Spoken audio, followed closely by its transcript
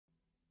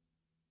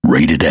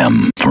Rated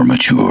M for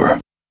mature.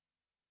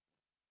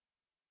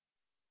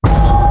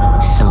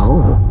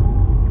 So,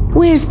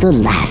 where's the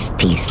last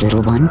piece,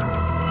 little one?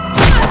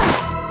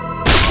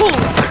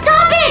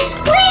 Stop it!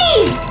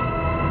 Please!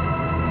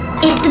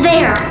 It's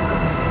there.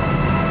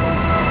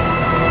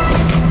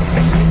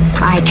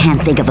 I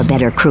can't think of a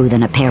better crew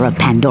than a pair of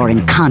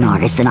Pandoran con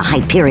artists and a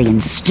Hyperion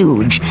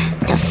stooge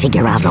to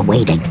figure out a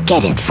way to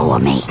get it for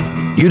me.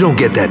 You don't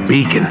get that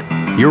beacon,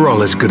 you're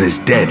all as good as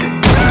dead.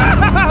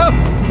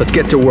 Let's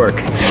get to work.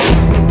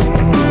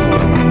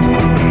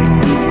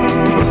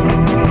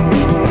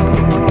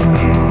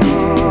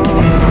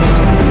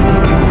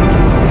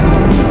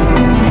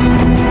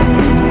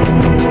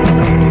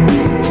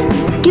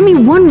 Give me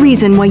one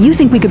reason why you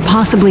think we could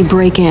possibly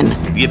break in.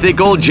 You think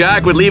old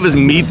Jack would leave his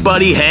meat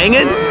buddy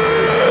hanging?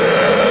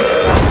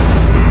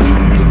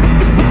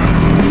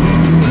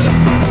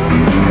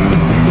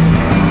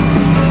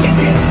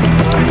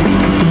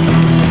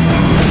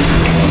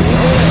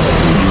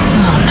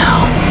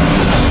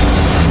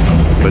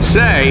 But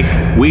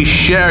say, we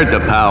shared the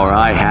power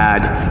I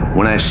had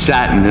when I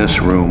sat in this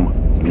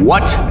room.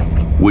 What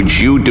would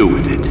you do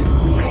with it?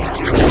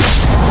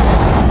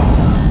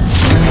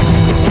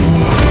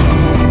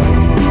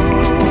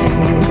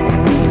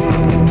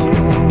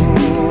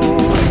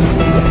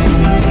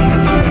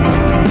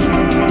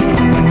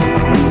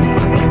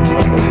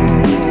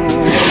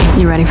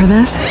 You ready for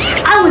this?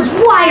 I was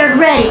wired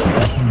ready.